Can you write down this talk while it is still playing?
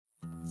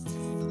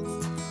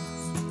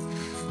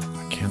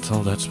can't tell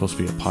if that's supposed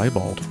to be a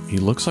piebald. He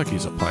looks like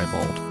he's a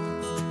piebald.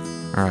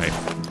 Alright,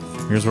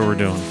 here's what we're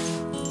doing.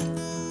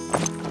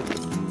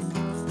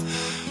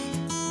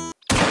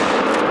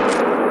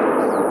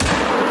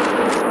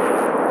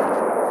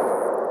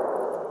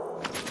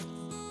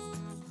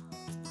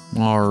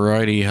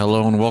 Alrighty,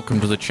 hello and welcome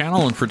to the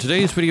channel, and for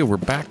today's video we're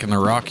back in the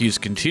Rockies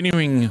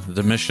continuing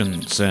the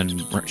missions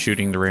and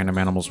shooting the random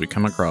animals we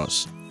come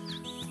across.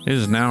 It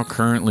is now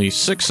currently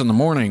 6 in the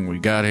morning. We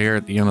got here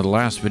at the end of the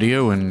last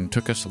video and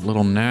took us a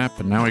little nap,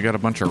 and now we got a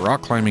bunch of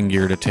rock climbing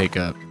gear to take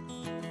up.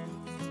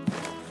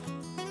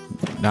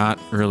 Not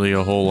really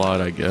a whole lot,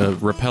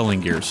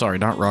 rappelling gear. Sorry,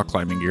 not rock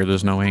climbing gear.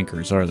 There's no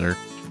anchors, are there?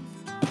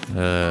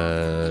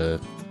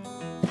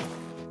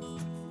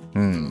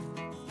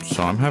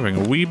 So I'm having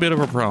a wee bit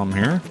of a problem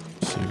here.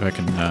 Let's see if I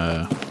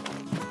can,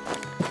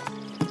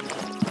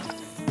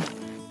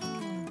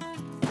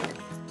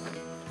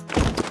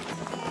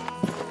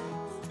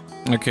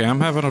 Okay, I'm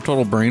having a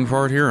total brain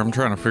fart here. I'm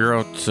trying to figure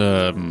out,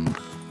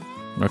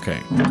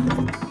 okay.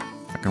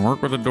 I can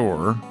work with a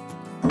door.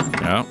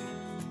 Yeah.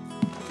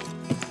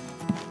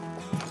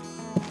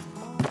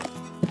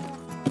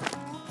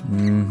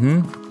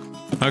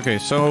 Okay,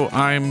 so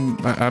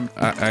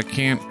I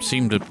can't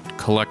seem to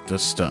collect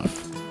this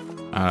stuff.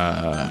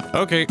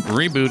 Okay,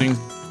 rebooting.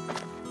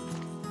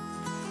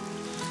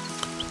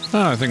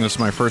 Oh, I think this is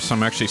my first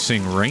time actually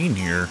seeing rain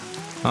here.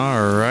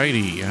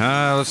 Alrighty,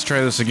 let's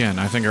try this again.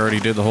 I think I already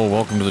did the whole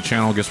welcome to the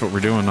channel, guess what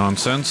we're doing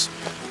nonsense.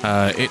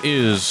 It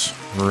is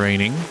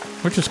raining,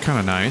 which is kind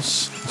of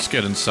nice. Let's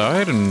get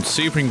inside and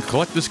see if we can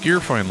collect this gear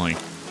finally.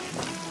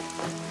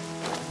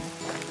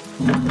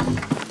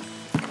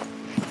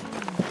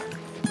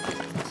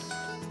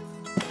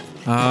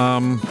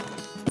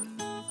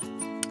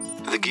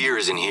 The gear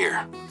is in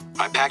here.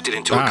 I packed it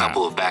into a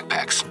couple of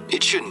backpacks.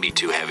 It shouldn't be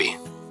too heavy.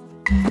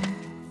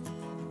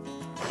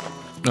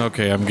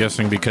 Okay, I'm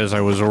guessing because I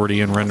was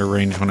already in render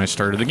range when I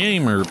started the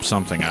game or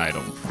something. I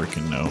don't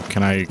freaking know.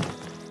 Can I...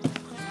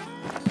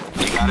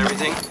 You got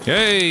everything?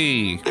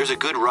 Hey! There's a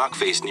good rock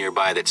face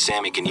nearby that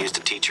Sammy can use to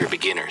teach her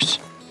beginners.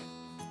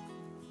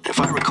 If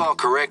I recall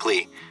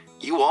correctly,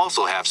 you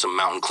also have some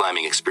mountain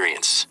climbing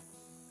experience.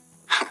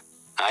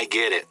 I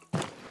get it.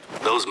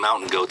 Those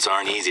mountain goats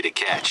aren't easy to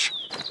catch.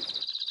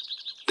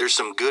 There's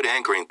some good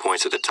anchoring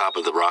points at the top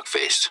of the rock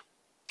face.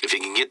 If you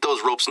can get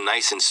those ropes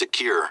nice and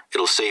secure,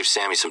 it'll save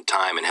Sammy some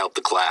time and help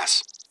the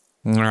class.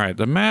 Alright,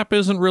 the map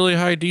isn't really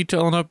high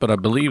detail enough, but I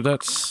believe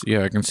that's...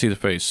 Yeah, I can see the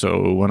face.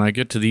 So when I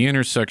get to the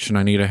intersection,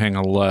 I need to hang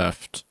a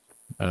left.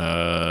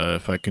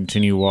 If I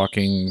continue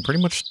walking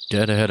pretty much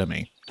dead ahead of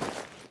me.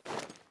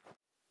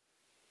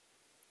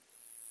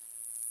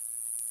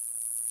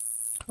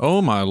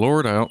 Oh my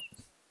lord, I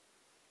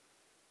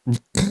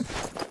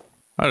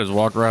just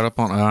walked right up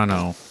on... I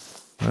know.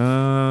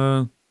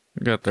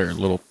 We got there,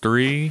 little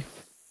 3.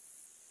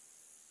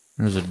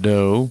 There's a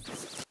doe.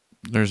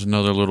 There's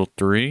another little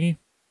 3.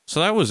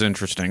 So that was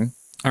interesting.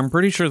 I'm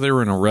pretty sure they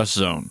were in a rest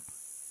zone.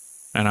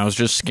 And I was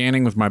just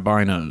scanning with my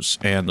binos,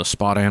 and the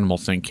spot animal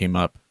thing came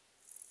up.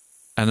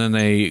 And then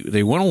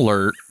they went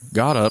alert,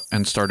 got up,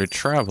 and started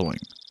traveling.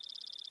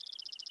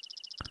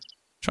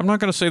 Which I'm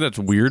not going to say that's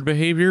weird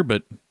behavior,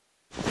 but...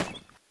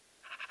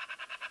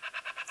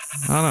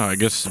 I don't know, I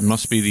guess it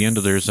must be the end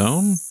of their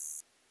zone?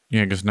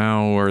 Yeah, because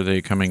now are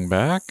they coming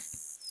back?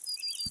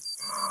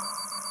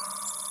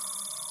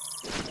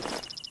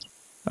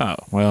 Oh,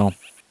 well.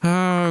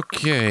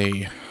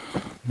 Okay.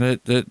 We're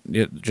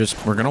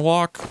gonna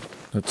walk.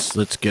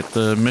 Let's get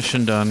the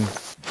mission done.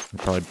 I'll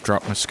probably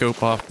drop my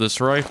scope off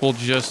this rifle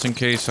just in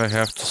case I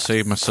have to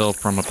save myself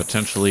from a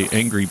potentially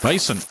angry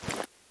bison.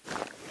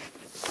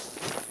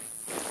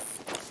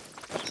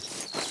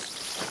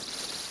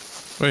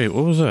 Wait,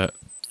 what was that?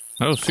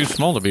 That was too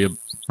small to be a...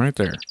 Right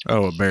there.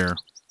 Oh, a bear.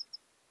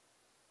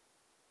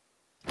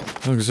 I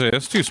was gonna say,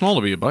 that's too small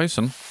to be a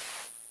bison.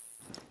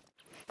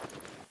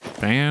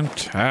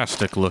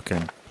 Fantastic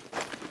looking.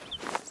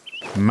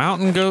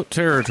 Mountain goat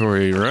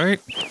territory, right?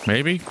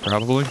 Maybe?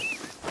 Probably.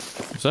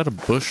 Is that a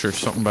bush or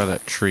something by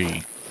that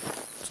tree?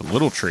 It's a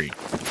little tree.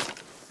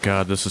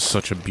 God, this is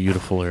such a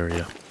beautiful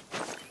area.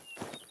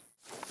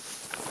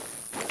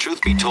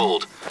 Truth be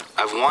told,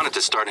 I've wanted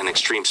to start an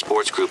extreme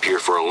sports group here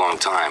for a long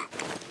time,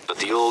 but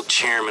the old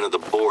chairman of the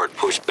board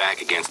pushed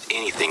back against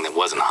anything that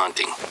wasn't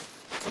hunting.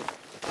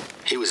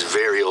 He was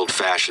very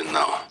old-fashioned,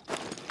 though.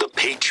 The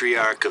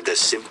patriarch of the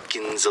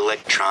Simpkins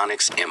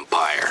Electronics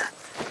Empire.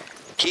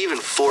 He even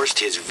forced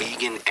his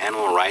vegan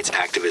animal rights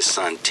activist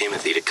son,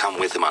 Timothy, to come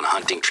with him on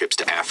hunting trips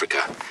to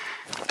Africa.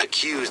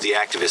 Accused the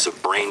activist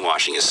of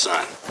brainwashing his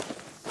son.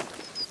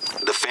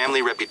 The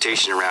family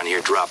reputation around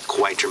here dropped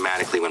quite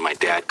dramatically when my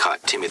dad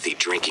caught Timothy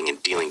drinking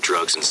and dealing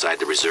drugs inside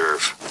the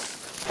reserve.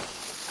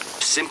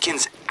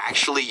 Simpkins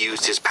actually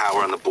used his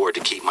power on the board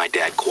to keep my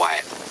dad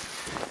quiet.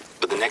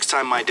 But the next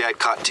time my dad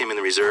caught Tim in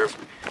the reserve,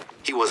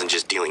 he wasn't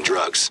just dealing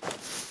drugs.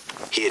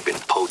 He had been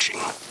poaching.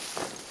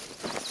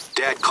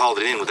 Dad called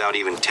it in without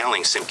even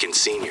telling Simpkins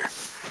Sr.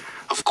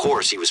 Of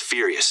course, he was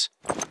furious.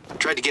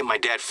 Tried to get my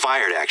dad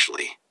fired,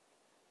 actually.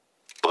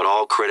 But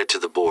all credit to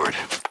the board.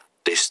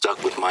 They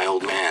stuck with my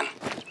old man.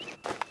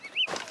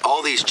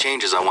 All these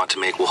changes I want to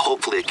make will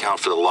hopefully account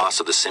for the loss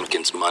of the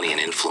Simpkins' money and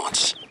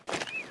influence.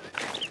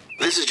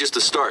 This is just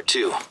the start,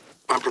 too.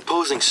 I'm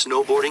proposing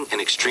snowboarding and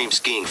extreme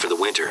skiing for the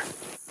winter.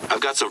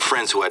 I've got some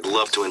friends who I'd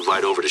love to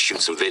invite over to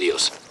shoot some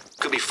videos.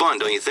 Could be fun,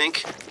 don't you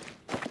think?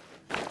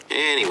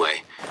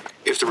 Anyway,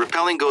 if the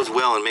rappelling goes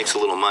well and makes a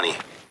little money,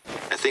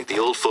 I think the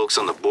old folks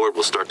on the board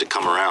will start to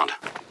come around.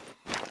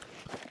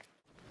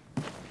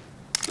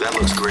 That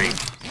looks great.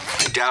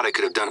 I doubt I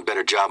could have done a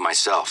better job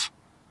myself.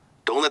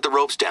 Don't let the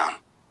ropes down.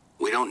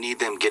 We don't need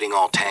them getting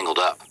all tangled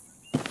up.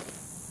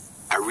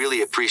 I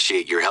really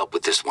appreciate your help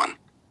with this one.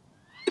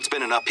 It's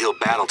been an uphill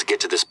battle to get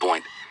to this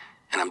point,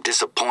 and I'm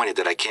disappointed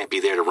that I can't be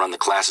there to run the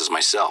classes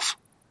myself.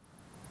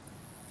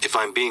 If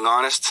I'm being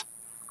honest,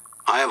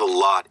 I have a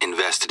lot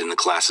invested in the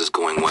classes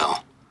going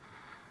well.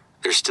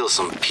 There's still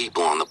some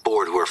people on the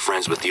board who are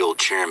friends with the old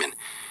chairman,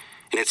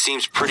 and it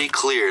seems pretty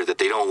clear that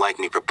they don't like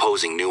me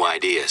proposing new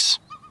ideas.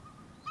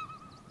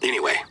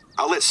 Anyway,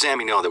 I'll let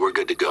Sammy know that we're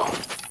good to go.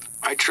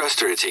 I trust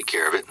her to take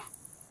care of it.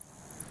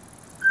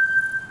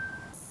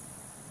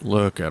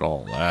 Look at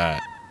all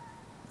that.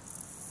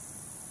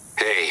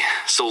 Hey,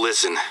 so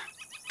listen.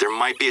 There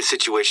might be a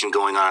situation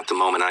going on at the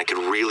moment, and I could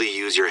really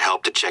use your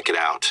help to check it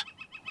out.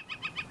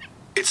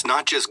 It's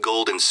not just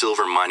gold and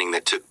silver mining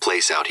that took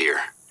place out here.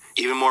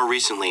 Even more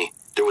recently,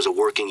 there was a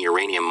working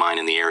uranium mine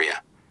in the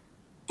area.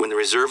 When the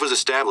reserve was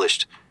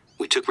established,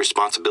 we took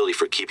responsibility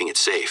for keeping it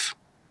safe.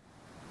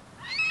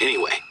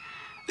 Anyway,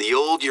 the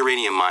old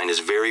uranium mine is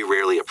very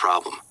rarely a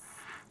problem.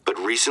 But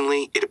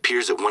recently, it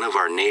appears that one of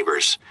our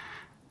neighbors,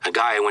 a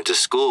guy I went to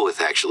school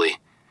with actually,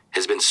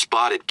 has been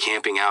spotted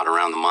camping out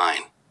around the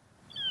mine.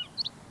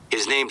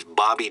 His name's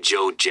Bobby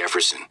Joe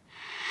Jefferson.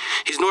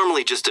 He's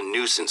normally just a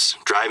nuisance,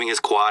 driving his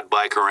quad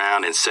bike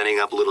around and setting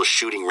up little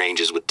shooting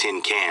ranges with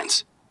tin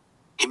cans.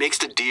 He makes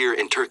the deer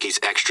and turkeys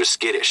extra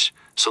skittish,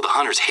 so the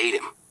hunters hate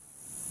him.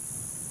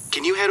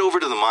 Can you head over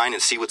to the mine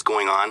and see what's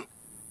going on?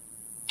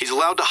 He's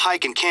allowed to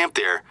hike and camp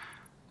there,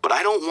 but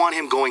I don't want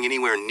him going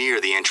anywhere near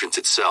the entrance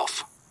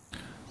itself.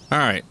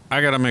 Alright,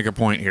 I gotta make a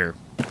point here.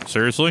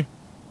 Seriously?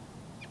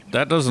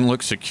 That doesn't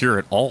look secure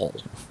at all.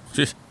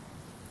 Just,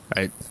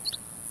 I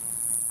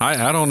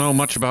don't know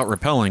much about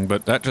rappelling,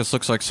 but that just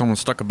looks like someone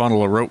stuck a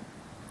bundle of rope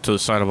to the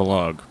side of a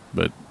log.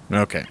 But,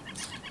 okay.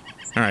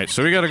 Alright,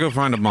 so we gotta go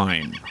find a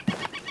mine.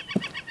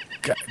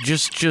 God,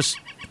 just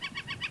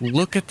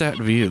look at that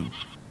view.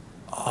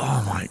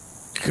 Oh my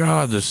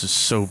god, this is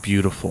so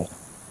beautiful.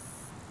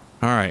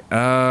 Alright,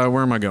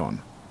 where am I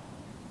going?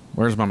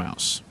 Where's my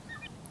mouse?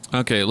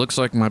 Okay, it looks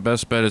like my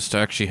best bet is to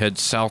actually head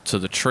south to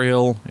the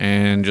trail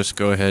and just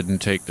go ahead and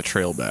take the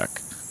trail back.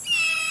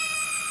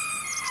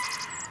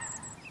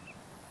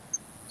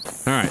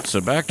 Alright,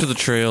 so back to the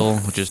trail,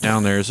 which is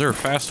down there. Is there a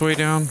fast way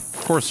down?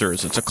 Of course there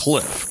is. It's a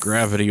cliff.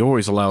 Gravity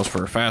always allows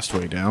for a fast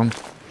way down.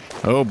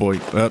 Oh boy.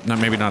 No,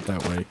 maybe not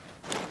that way.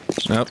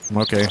 Nope.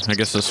 Okay, I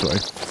guess this way.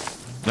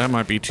 That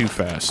might be too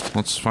fast.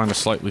 Let's find a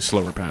slightly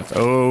slower path.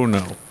 Oh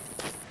no.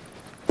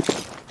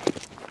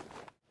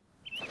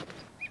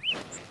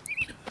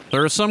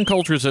 There are some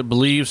cultures that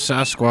believe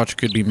Sasquatch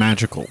could be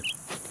magical.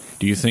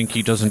 Do you think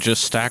he doesn't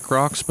just stack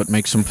rocks, but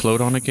makes them float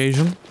on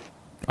occasion?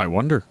 I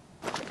wonder.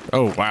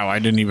 Oh, wow, I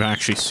didn't even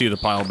actually see the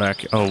pile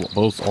back. Oh,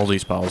 all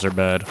these piles are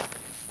bad.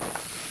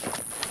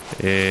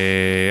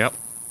 Yep.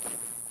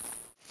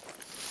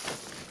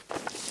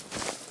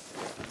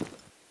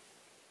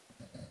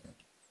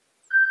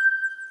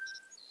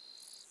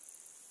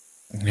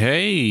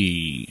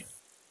 Hey!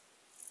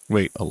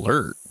 Wait,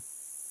 alert?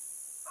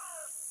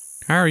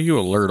 How are you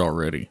alert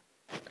already?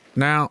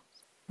 Now,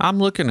 I'm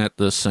looking at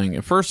this thing.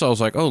 At first I was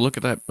like, oh, look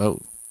at that. Oh.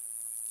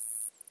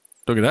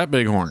 Look at that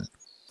bighorn.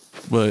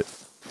 But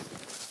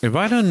if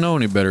I didn't know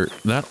any better,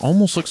 that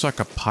almost looks like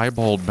a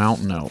piebald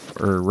mountain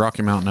elk, or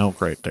Rocky Mountain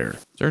elk right there.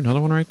 Is there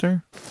another one right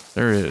there?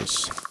 There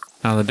is.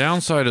 Now the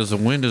downside is the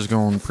wind is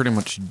going pretty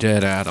much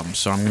dead at them,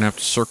 so I'm going to have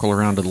to circle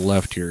around to the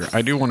left here.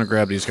 I do want to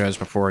grab these guys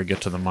before I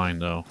get to the mine,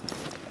 though.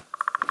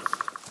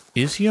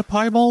 Is he a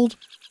piebald?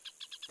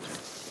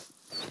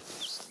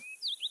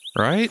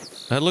 Right?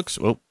 That looks...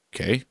 Oh,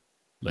 okay.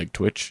 Leg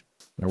twitch.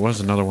 There was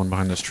another one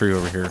behind this tree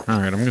over here.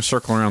 Alright, I'm going to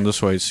circle around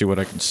this way to see what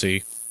I can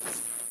see.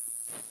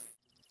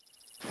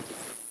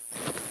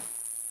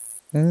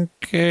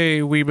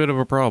 Okay, wee bit of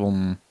a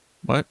problem.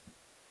 What?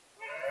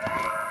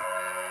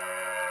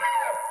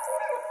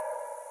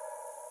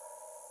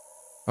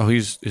 Oh,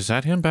 is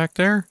that him back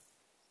there?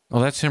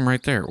 Oh, that's him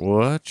right there.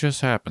 What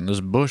just happened? This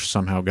bush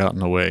somehow got in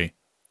the way.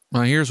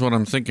 Well, here's what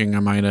I'm thinking I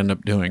might end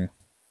up doing.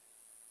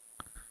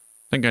 I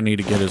think I need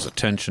to get his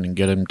attention and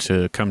get him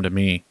to come to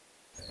me.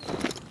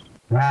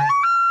 Well,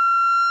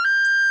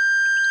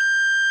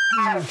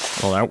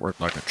 that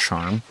worked like a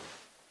charm.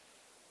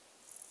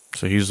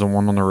 So he's the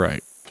one on the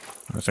right.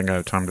 I think I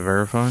have time to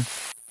verify.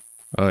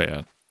 Oh,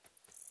 yeah.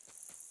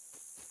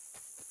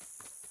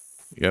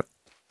 Yep.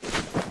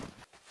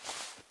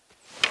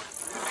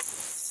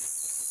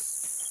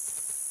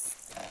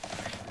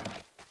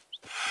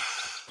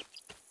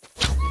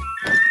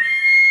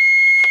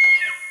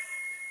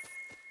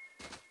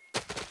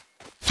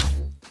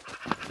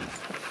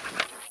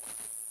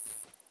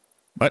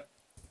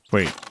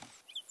 Wait.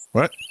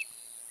 What?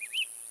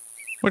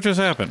 What just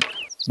happened?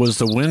 Was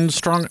the wind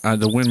strong?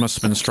 The wind must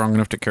have been strong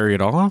enough to carry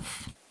it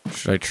off?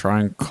 Should I try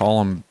and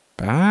call him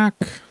back?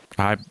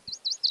 I'm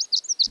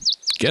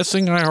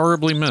guessing I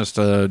horribly missed.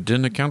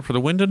 Didn't account for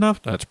the wind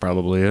enough? That's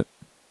probably it.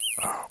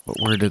 Oh, but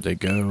where did they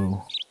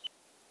go?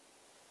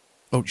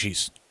 Oh,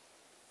 jeez.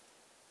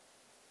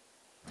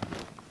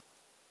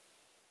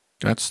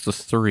 That's the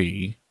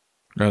 3.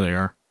 There they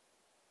are.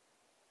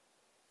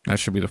 That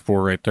should be the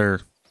 4 right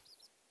there.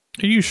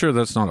 Are you sure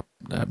that's not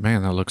a...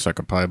 man, that looks like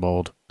a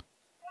piebald.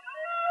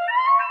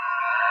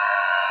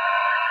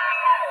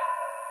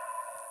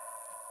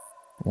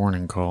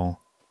 Warning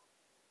call.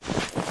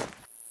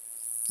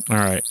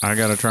 Alright, I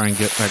gotta try and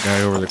get that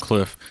guy over the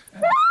cliff.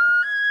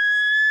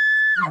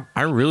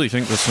 I really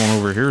think this one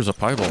over here is a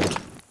piebald.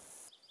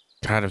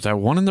 God, if that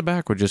one in the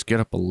back would just get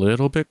up a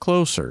little bit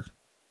closer.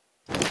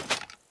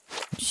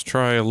 Let's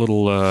try a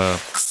little,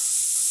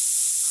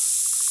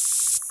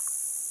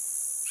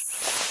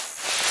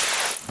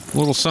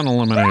 little sun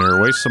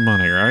eliminator. Waste some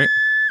money, right?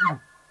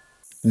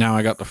 Now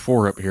I got the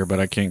 4 up here,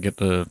 but I can't get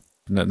the...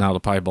 now the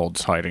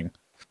piebald's hiding.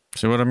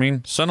 See what I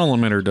mean? Sun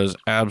limiter does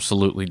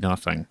absolutely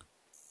nothing.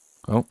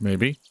 Oh,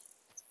 maybe.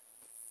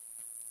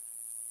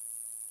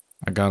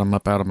 I got him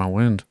up out of my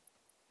wind.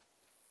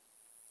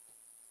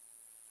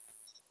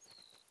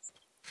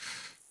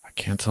 I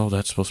can't tell if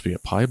that's supposed to be a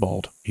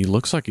piebald. He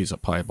looks like he's a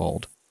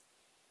piebald.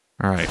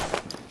 Alright.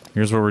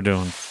 Here's what we're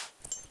doing.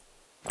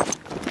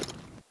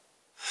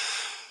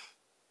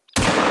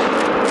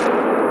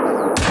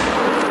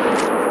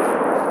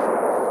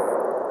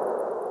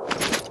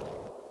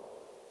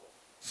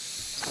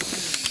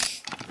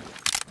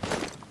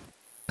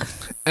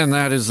 And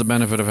that is the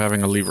benefit of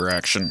having a lever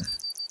action.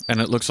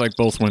 And it looks like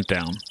both went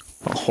down.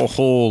 Oh,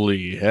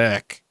 holy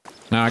heck.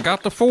 Now, I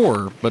got the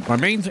 4, but my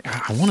main thing...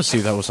 I want to see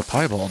if that was a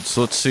piebald.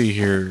 So let's see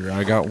here.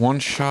 I got one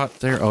shot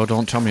there. Oh,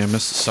 don't tell me I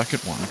missed the second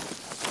one.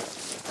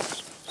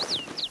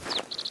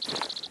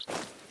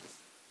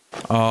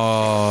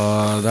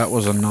 That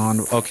was a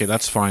non... okay,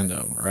 that's fine,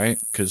 though, right?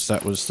 Because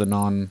that was the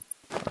non...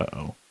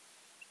 uh-oh.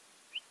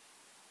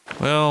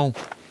 Well,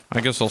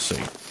 I guess I'll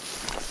see.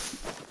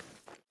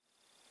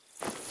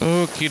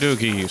 Okie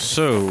dokie,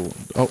 so...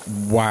 oh,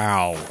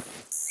 wow.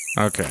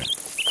 Okay.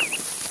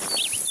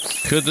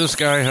 Could this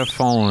guy have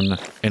fallen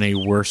in a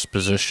worse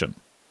position?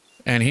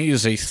 And he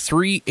is a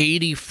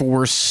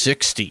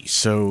 384/60,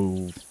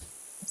 so...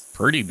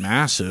 pretty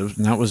massive.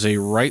 And that was a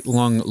right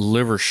lung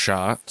liver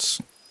shot.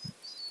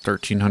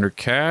 1,300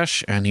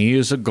 cash, and he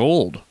is a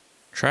gold.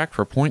 Track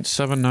for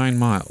 0.79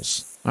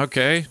 miles.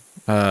 Okay.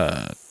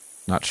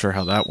 Not sure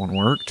how that one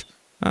worked.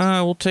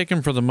 We'll take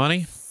him for the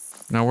money.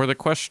 Now, where the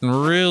question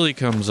really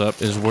comes up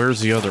is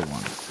where's the other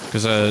one?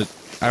 Because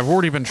I've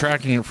already been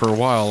tracking it for a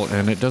while,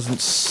 and it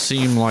doesn't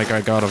seem like I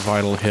got a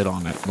vital hit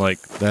on it.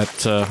 Like, that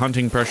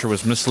hunting pressure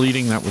was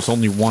misleading. That was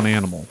only one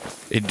animal.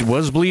 It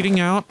was bleeding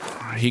out.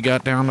 He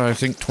got down to, I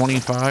think,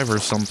 25 or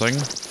something.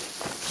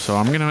 So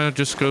I'm going to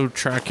just go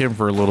track him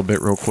for a little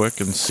bit real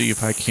quick and see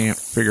if I can't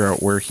figure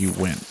out where he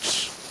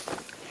went.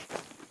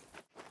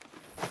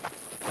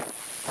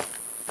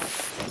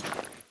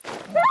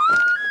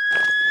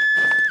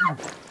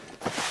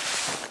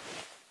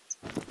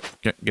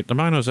 Get the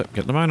binos up,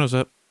 get the binos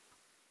up.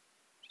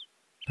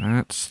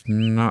 That's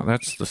not,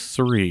 that's the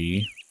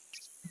 3.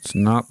 It's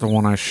not the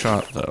one I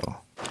shot, though.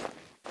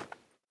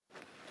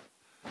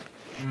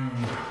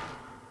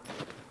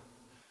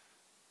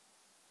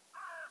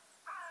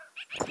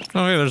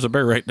 Oh, yeah, there's a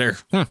bear right there.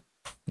 Huh.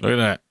 Look at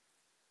that.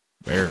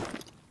 Bear.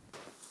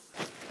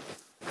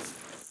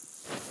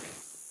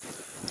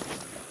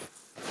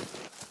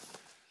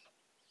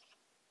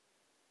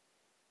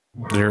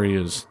 There he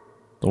is.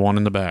 The one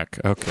in the back.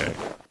 Okay.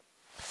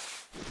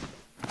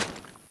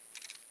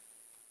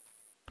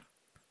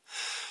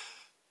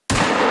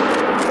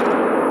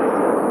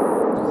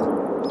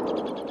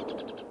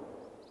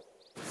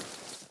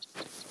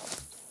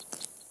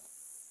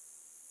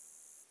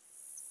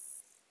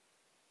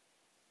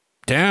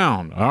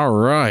 Down. All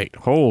right.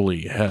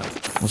 Holy hell.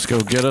 Let's go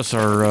get us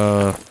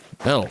our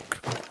elk.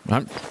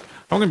 I'm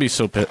gonna be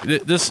so pissed.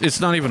 It's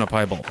not even a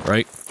piebald,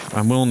 right?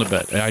 I'm willing to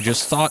bet. I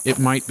just thought it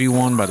might be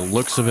one by the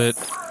looks of it,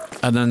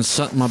 and then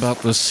something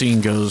about this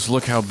scene goes,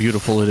 look how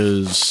beautiful it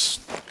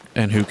is,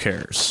 and who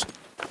cares?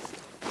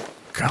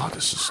 God,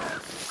 this is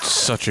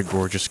such a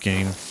gorgeous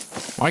game.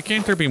 Why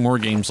can't there be more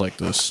games like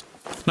this?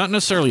 Not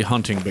necessarily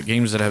hunting, but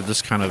games that have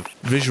this kind of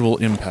visual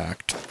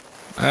impact.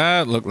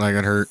 That looked like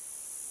it hurt.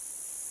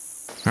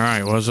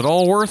 Alright, was it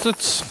all worth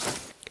it?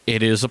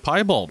 It is a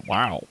piebald,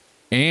 wow.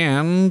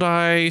 And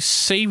I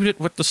saved it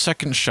with the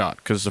second shot,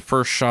 because the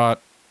first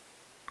shot...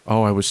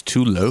 oh, I was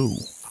too low.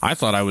 I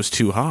thought I was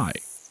too high.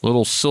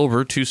 Little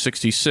silver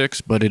 266,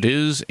 but it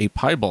is a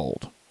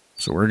piebald.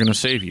 So we're going to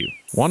save you.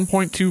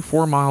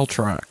 1.24 mile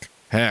track.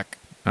 Heck.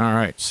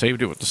 Alright,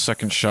 saved it with the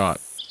second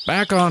shot.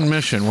 Back on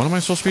mission. What am I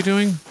supposed to be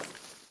doing?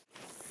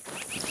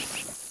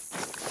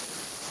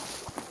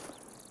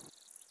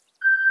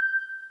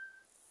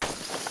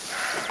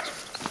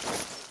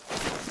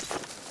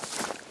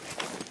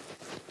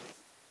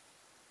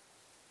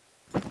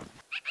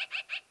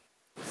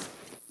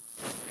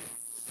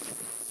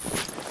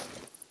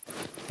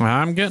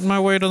 I'm getting my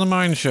way to the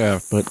mine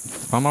shaft, but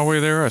on my way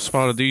there, I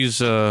spotted these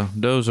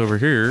does over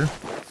here.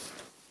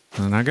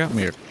 And I got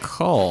me a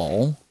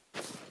call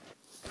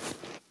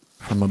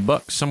from a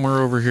buck somewhere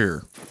over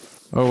here.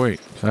 Oh, wait.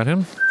 Is that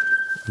him?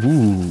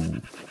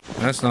 Ooh.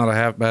 That's not a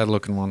half bad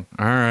looking one.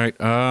 Alright,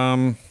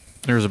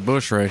 there's a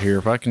bush right here.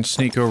 If I can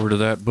sneak over to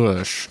that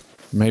bush,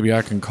 maybe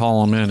I can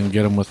call him in and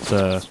get him with,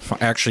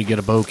 actually get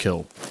a bow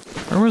kill.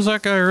 Where was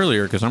that guy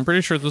earlier? Because I'm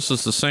pretty sure this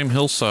is the same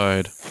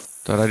hillside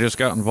that I just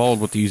got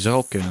involved with these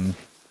elk in.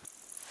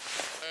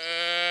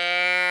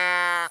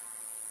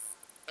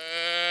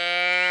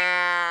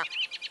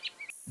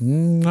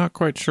 Not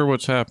quite sure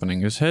what's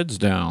happening. His head's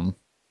down.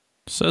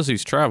 Says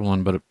he's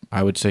traveling, but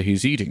I would say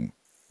he's eating.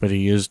 But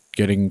he is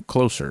getting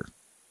closer.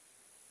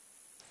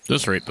 At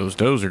this rate, those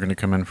does are going to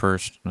come in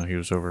first. No, he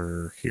was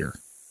over here.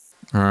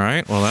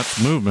 Alright, well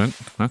that's movement.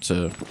 That's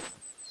a...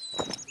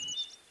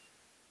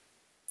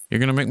 You're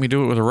going to make me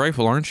do it with a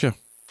rifle, aren't you?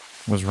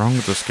 What's wrong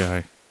with this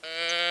guy?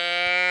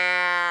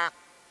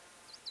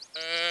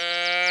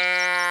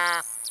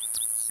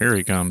 Here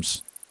he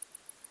comes.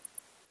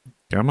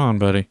 Come on,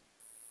 buddy.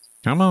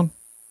 Come on.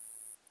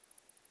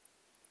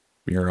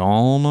 You're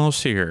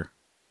almost here.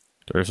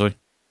 Seriously?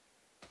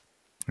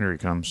 Here he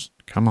comes.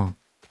 Come on.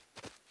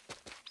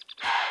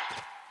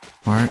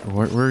 Alright,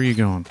 where are you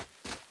going?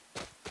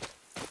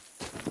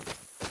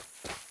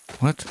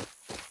 What?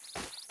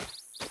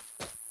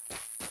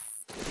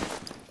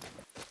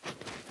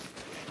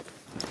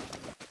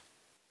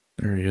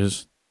 There he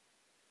is.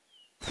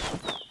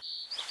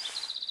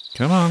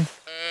 Come on.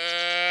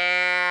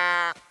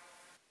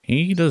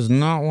 He does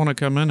not want to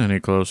come in any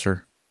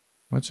closer.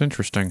 That's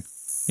interesting.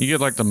 You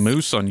get like the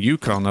moose on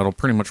Yukon that'll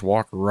pretty much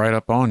walk right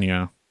up on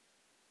you.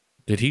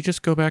 Did he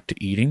just go back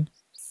to eating?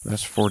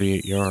 That's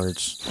 48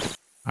 yards.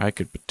 I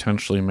could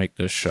potentially make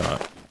this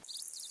shot.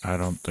 I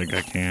don't think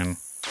I can.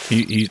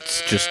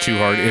 It's just too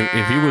hard.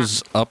 If he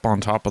was up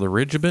on top of the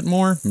ridge a bit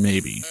more,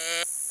 maybe.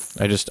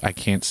 I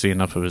can't see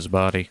enough of his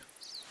body.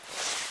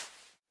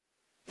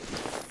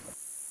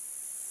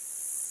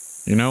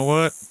 You know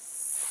what?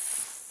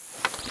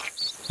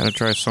 Gotta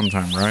try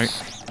sometime, right?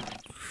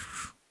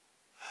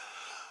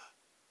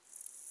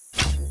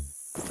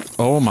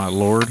 Oh my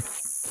lord.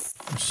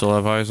 Still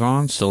have eyes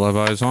on? Still have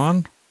eyes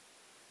on?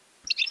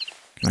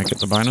 Can I get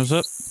the binos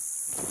up?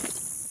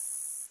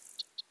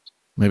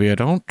 Maybe I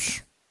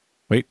don't.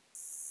 Wait.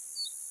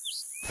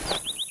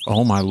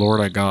 Oh my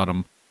lord, I got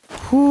him.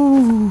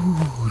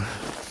 Whew.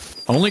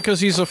 Only because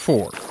he's a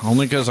 4.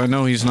 Only because I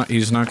know he's not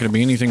going to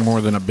be anything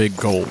more than a big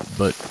gold,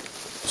 but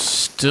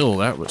still,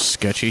 that was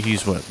sketchy.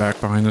 He's what,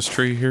 back behind this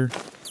tree here?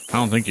 I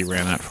don't think he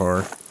ran that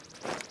far.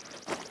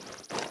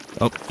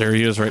 Oh, there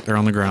he is right there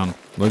on the ground.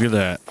 Look at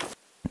that.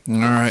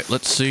 Alright,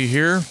 let's see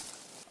here.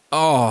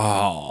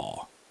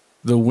 Oh,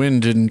 the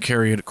wind didn't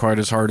carry it quite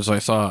as hard as I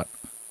thought.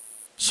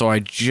 So I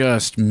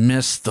just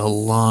missed the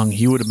lung.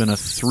 He would have been a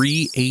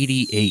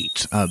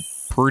 388. A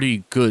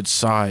pretty good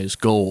size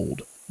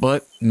gold.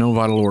 But no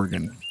vital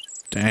organ.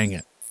 Dang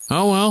it.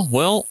 Oh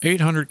well,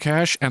 800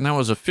 cash, and that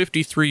was a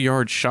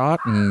 53-yard shot,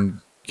 and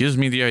gives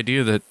me the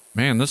idea that,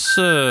 man, this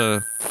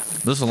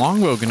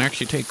longbow can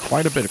actually take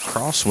quite a bit of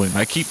crosswind.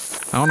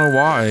 I don't know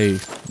why.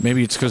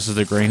 Maybe it's because of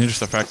the grainage,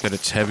 the fact that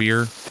it's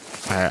heavier.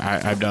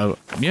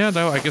 Yeah,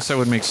 though, I guess that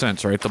would make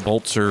sense, right? The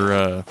bolts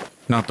are,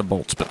 not the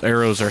bolts, but the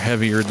arrows are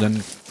heavier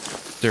than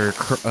their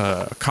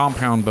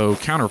compound bow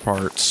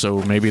counterparts,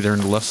 so maybe they're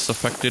less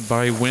affected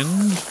by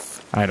wind?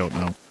 I don't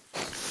know.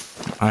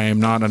 I am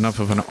not enough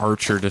of an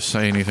archer to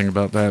say anything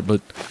about that,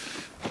 but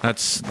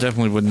that's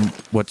definitely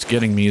what's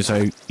getting me is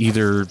I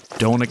either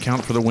don't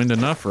account for the wind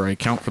enough or I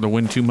account for the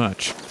wind too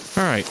much.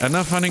 Alright,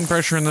 enough hunting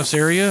pressure in this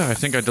area. I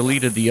think I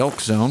deleted the elk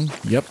zone.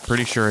 Yep,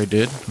 pretty sure I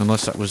did,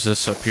 unless that was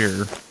this up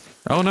here.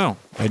 Oh no,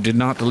 I did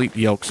not delete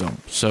the elk zone,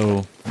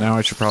 so now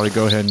I should probably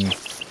go ahead and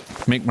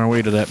make my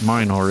way to that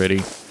mine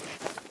already.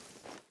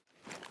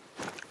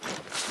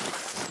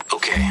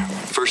 Okay,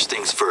 first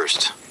things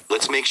first.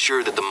 Let's make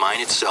sure that the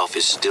mine itself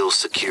is still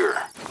secure.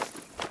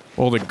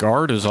 Well, the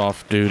guard is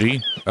off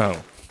duty.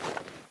 Oh.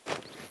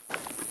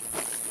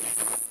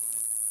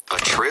 A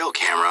trail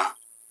camera?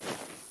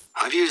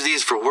 I've used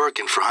these for work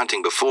and for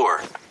hunting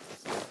before.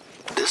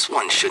 This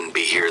one shouldn't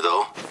be here,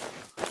 though.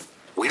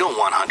 We don't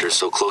want hunters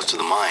so close to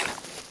the mine.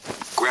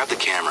 Grab the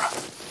camera.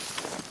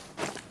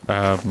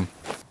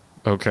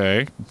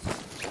 Okay.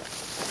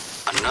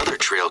 Another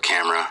trail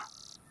camera.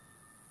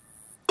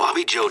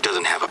 Bobby Joe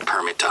doesn't have a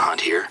permit to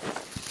hunt here.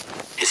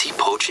 Is he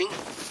poaching?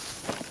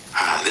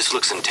 This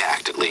looks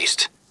intact, at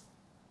least.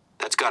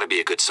 That's gotta be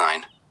a good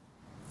sign.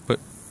 But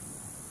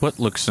what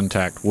looks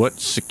intact? What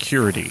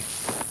security?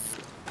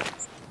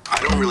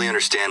 I don't really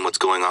understand what's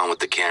going on with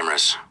the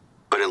cameras,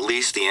 but at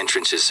least the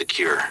entrance is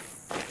secure.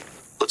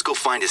 Let's go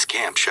find his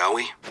camp, shall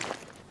we?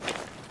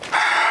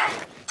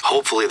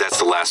 Hopefully that's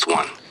the last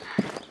one.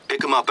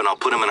 Pick him up and I'll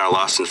put him in our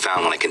lost and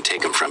found when I can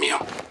take him from you.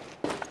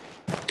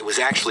 It was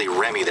actually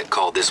Remy that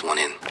called this one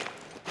in.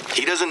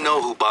 He doesn't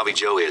know who Bobby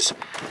Joe is,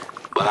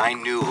 but I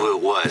knew who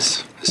it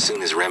was as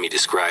soon as Remy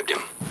described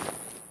him.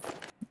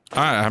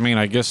 I mean,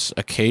 I guess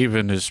a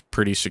cave-in is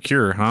pretty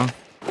secure, huh?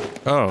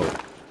 Oh.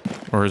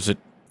 Or is it...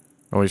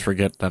 I always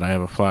forget that I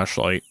have a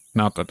flashlight.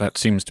 Not that that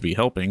seems to be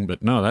helping,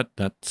 but no,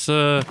 that's,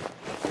 yeah,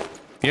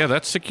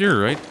 that's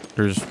secure, right?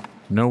 There's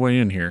no way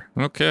in here.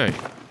 Okay.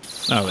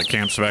 Oh, the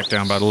camp's back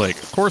down by the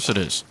lake. Of course it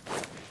is.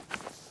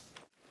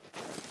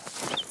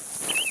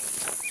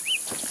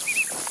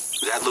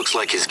 That looks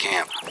like his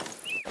camp.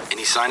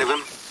 Any sign of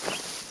him?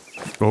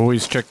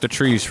 Always check the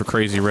trees for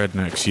crazy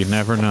rednecks. You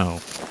never know.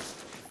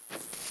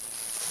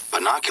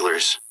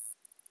 Binoculars?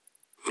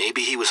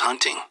 Maybe he was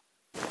hunting.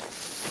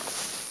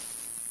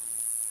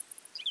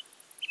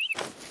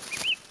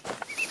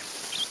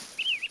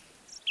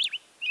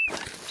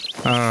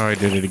 Oh, I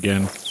did it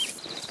again.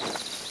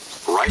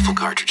 Rifle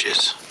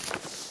cartridges.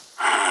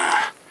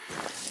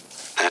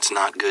 That's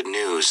not good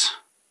news.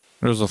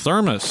 There's a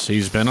thermos.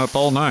 He's been up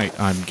all night,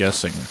 I'm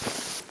guessing.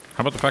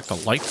 How about the fact the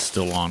light's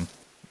still on?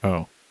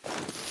 Oh.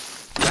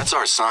 That's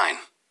our sign.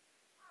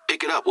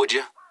 Pick it up, would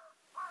you?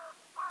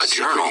 A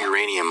journal.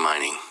 Uranium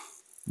mining.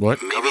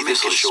 What? Maybe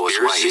this will show us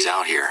why he's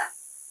out here.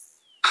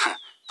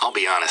 I'll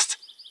be honest.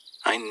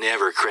 I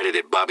never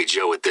credited Bobby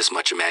Joe with this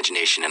much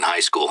imagination in high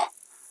school.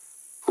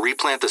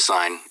 Replant the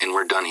sign, and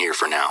we're done here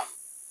for now.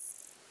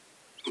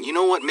 You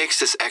know what makes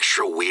this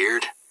extra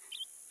weird?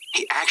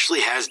 He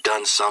actually has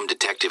done some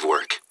detective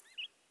work.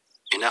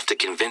 Enough to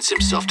convince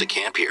himself to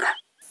camp here.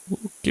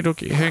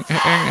 Okay,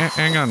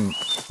 hang on.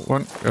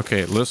 One.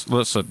 Okay,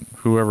 listen.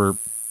 Whoever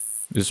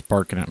is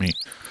barking at me.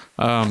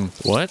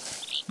 What?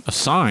 A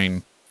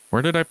sign?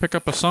 Where did I pick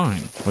up a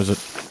sign? Was it...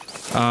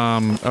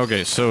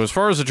 okay, so as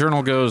far as the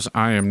journal goes,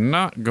 I am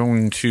not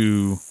going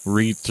to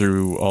read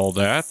through all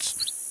that.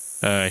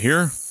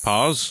 Here,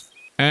 pause.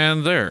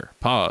 And there,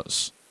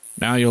 pause.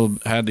 Now you'll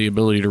have the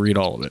ability to read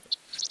all of it.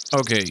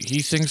 Okay,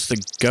 he thinks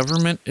the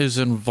government is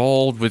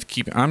involved with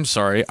keeping... I'm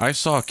sorry, I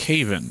saw a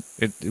cave-in.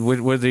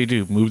 What did they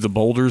do? Move the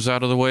boulders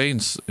out of the way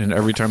and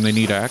every time they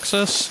need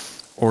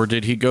access? Or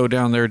did he go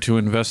down there to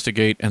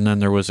investigate and then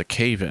there was a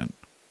cave-in?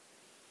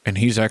 And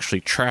he's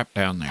actually trapped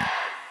down there.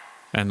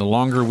 And the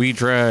longer we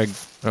drag...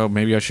 Oh,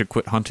 maybe I should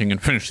quit hunting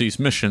and finish these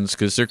missions,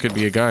 because there could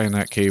be a guy in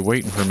that cave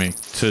waiting for me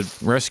to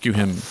rescue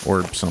him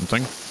or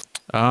something.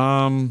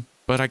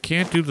 But I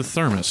can't do the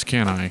thermos,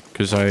 can I?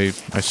 Because I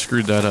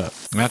screwed that up.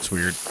 That's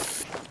weird.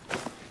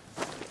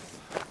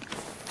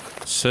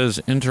 It says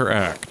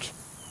interact.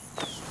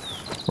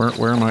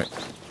 Where am I?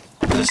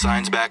 The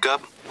sign's back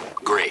up?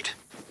 Great.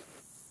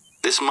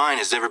 This mine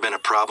has never been a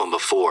problem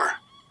before,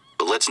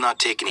 but let's not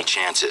take any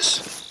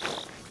chances.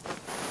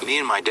 Me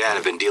and my dad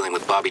have been dealing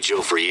with Bobby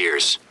Joe for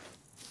years,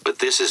 but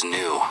this is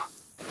new.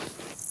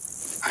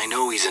 I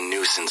know he's a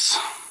nuisance,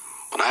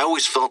 but I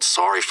always felt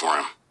sorry for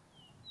him.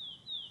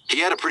 He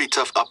had a pretty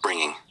tough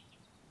upbringing.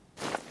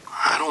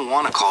 I don't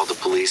want to call the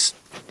police,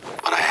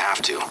 but I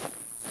have to.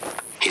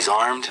 He's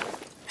armed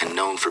and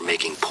known for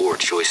making poor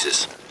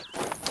choices.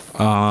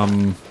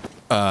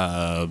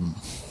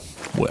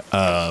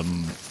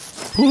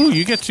 Ooh,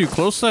 you get too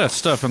close to that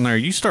stuff in there,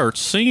 you start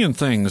seeing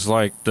things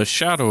like the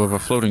shadow of a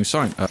floating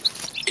sign.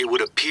 It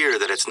would appear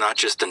that it's not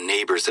just the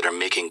neighbors that are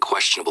making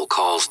questionable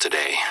calls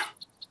today.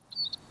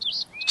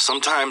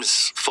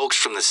 Sometimes folks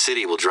from the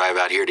city will drive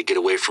out here to get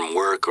away from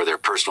work or their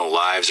personal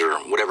lives or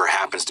whatever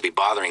happens to be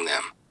bothering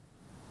them.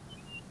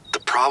 The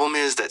problem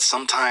is that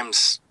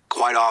sometimes,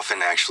 quite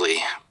often actually,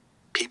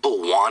 people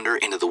wander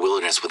into the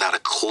wilderness without a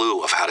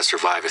clue of how to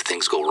survive if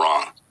things go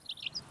wrong.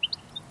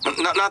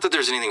 Not that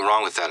there's anything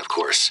wrong with that, of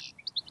course.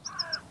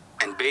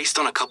 And based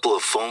on a couple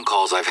of phone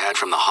calls I've had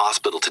from the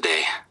hospital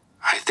today,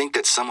 I think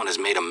that someone has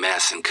made a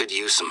mess and could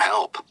use some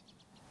help.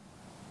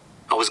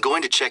 I was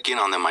going to check in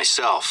on them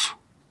myself,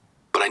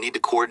 but I need to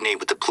coordinate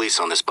with the police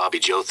on this Bobby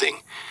Joe thing,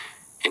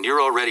 and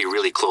you're already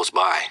really close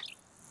by.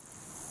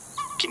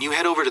 Can you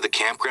head over to the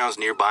campgrounds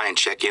nearby and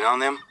check in on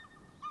them?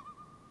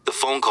 The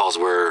phone calls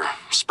were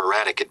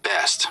sporadic at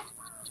best.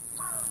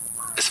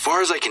 As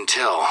far as I can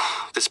tell,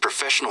 this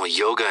professional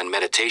yoga and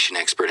meditation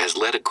expert has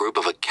led a group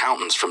of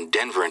accountants from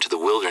Denver into the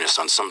wilderness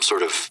on some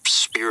sort of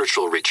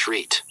spiritual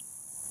retreat.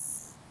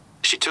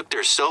 She took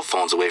their cell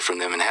phones away from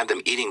them and had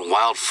them eating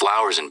wild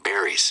flowers and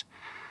berries.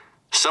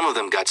 Some of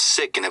them got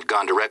sick and have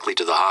gone directly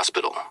to the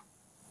hospital.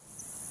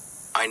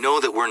 I know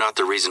that we're not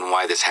the reason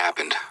why this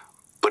happened,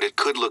 but it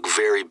could look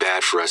very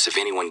bad for us if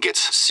anyone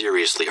gets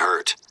seriously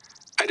hurt.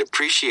 I'd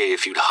appreciate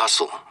if you'd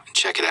hustle and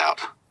check it out.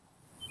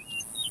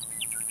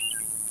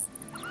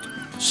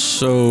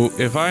 So,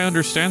 if I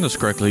understand this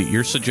correctly,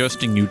 you're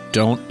suggesting you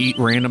don't eat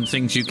random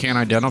things you can't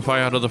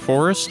identify out of the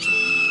forest?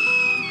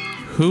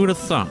 Who'd have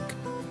thunk?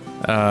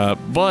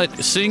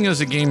 But seeing as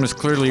the game is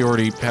clearly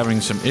already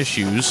having some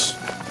issues,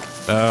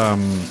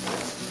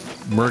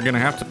 we're gonna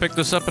have to pick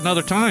this up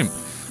another time.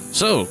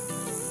 So,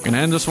 gonna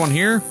end this one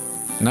here.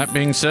 And that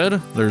being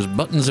said, there's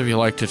buttons if you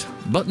liked it,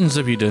 buttons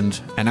if you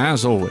didn't, and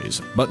as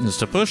always, buttons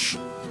to push.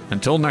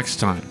 Until next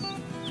time.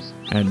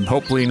 And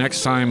hopefully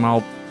next time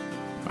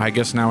I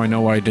guess now I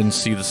know why I didn't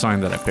see the sign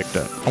that I picked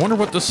up. I wonder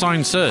what the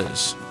sign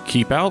says.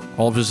 Keep out,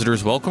 all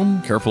visitors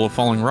welcome, careful of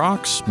falling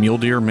rocks, mule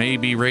deer may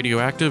be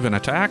radioactive and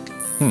attack.